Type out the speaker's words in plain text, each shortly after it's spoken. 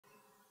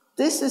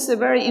This is a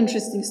very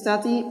interesting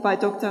study by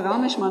Dr.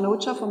 Ramesh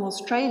Manocha from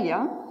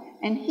Australia,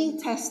 and he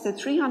tested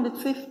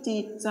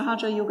 350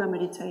 Sahaja yoga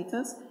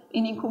meditators,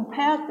 and he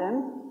compared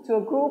them to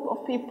a group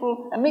of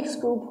people, a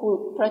mixed group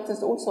who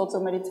practiced all sorts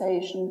of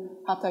meditation,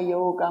 hatha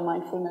yoga,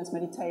 mindfulness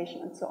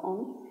meditation, and so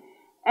on,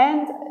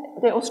 and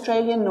the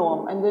Australian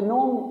norm. And the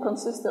norm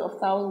consisted of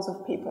thousands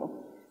of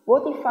people.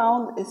 What he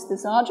found is the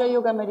Sahaja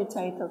yoga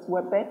meditators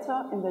were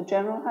better in their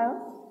general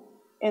health,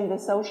 in the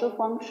social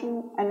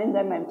function, and in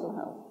their mental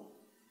health.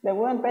 They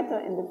weren't better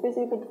in the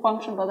physical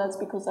function, but that's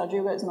because Sahaja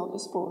yoga is not a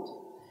sport.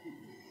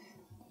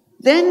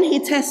 Then he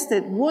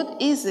tested,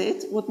 what is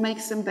it, what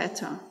makes them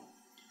better?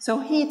 So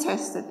he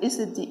tested, is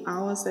it the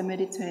hours they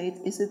meditate?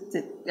 Is it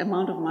the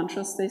amount of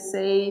mantras they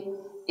say?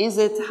 Is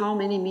it how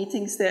many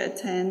meetings they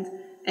attend?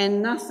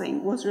 And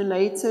nothing was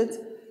related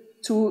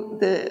to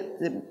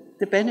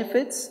the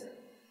benefits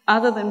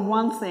other than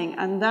one thing,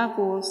 and that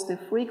was the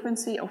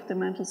frequency of the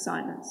mental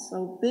silence.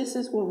 So this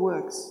is what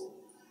works.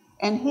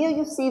 And here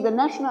you see the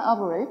national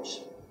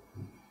average.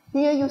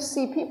 Here you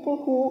see people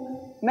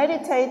who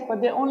meditate,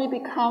 but they only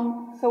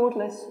become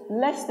thoughtless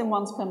less than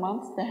once per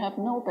month. They have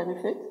no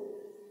benefit.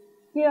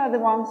 Here are the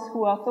ones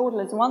who are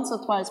thoughtless once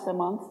or twice per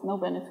month, no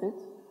benefit.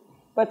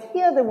 But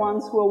here are the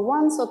ones who are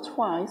once or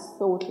twice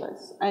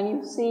thoughtless. And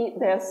you see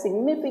they are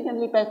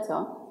significantly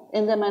better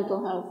in their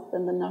mental health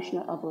than the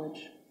national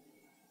average.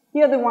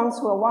 Here are the ones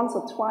who are once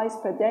or twice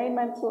per day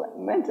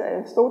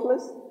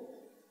thoughtless.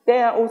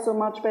 They are also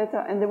much better.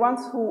 And the ones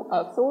who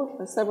are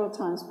thoughtless several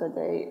times per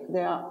day,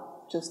 they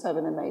just have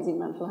an amazing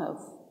mental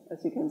health,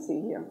 as you can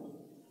see here.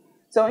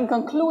 So in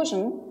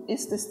conclusion,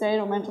 it's the state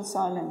of mental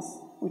silence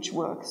which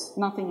works,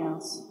 nothing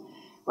else.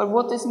 But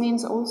what this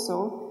means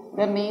also,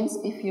 that means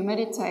if you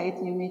meditate,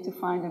 you need to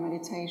find a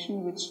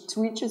meditation which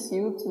teaches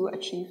you to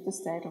achieve the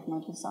state of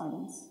mental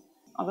silence.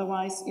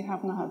 Otherwise, you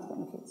have no health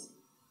benefits.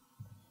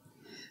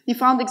 He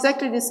found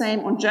exactly the same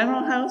on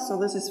general health, so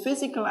this is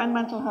physical and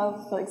mental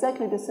health, so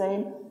exactly the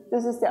same.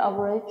 This is the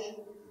average.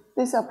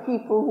 These are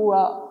people who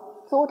are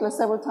thoughtless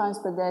several times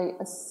per day,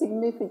 a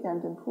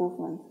significant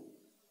improvement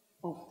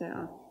of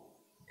their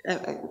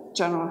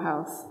general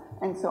health,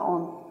 and so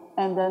on.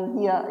 And then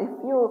here,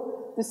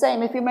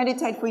 if you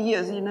meditate for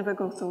years, you never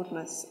go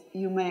thoughtless,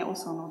 you may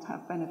also not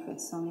have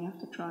benefits, so you have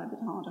to try a bit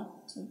harder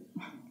to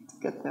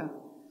get there.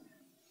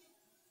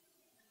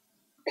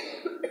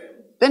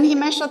 Then he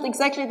measured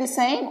exactly the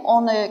same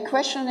on a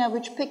questionnaire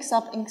which picks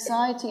up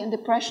anxiety and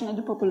depression in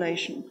the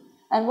population.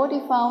 And what he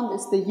found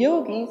is the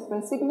yogis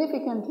were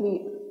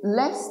significantly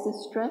less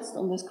distressed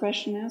on this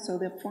questionnaire, so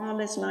they're far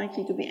less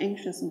likely to be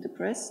anxious and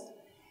depressed.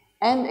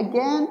 And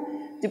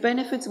again, the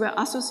benefits were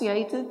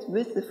associated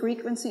with the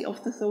frequency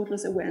of the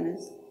thoughtless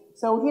awareness.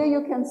 So here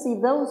you can see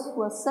those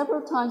who are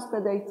several times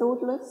per day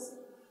thoughtless,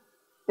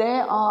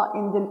 they are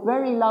in the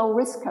very low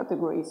risk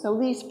category. So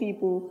these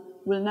people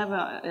will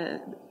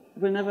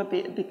never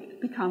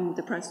become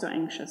depressed or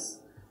anxious.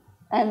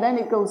 And then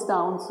it goes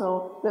down,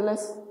 so the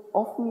less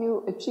often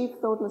you achieve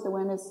thoughtless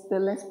awareness, the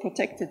less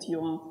protected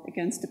you are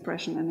against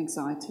depression and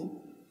anxiety.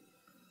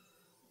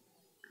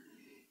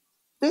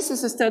 This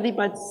is a study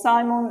by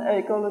Simon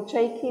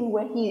Golochaikin,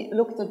 where he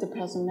looked at the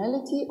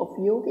personality of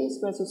yogis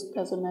versus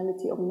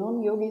personality of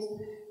non-yogis.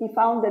 He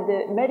found that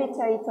the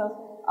meditators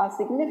are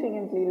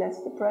significantly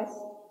less depressed,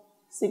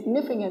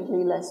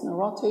 significantly less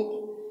neurotic,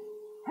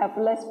 have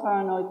less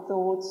paranoid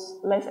thoughts,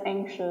 less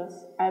anxious,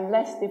 and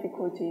less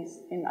difficulties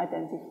in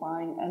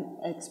identifying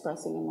and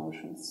expressing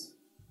emotions.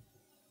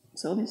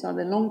 So these are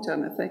the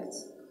long-term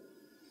effects.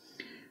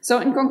 So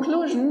in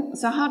conclusion,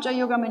 Sahaja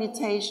yoga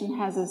meditation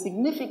has a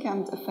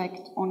significant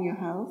effect on your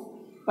health,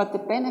 but the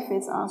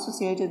benefits are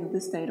associated with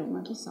the state of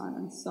mental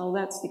silence. So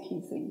that's the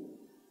key thing.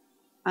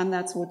 And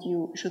that's what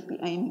you should be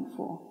aiming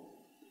for.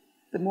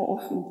 The more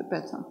often, the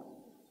better.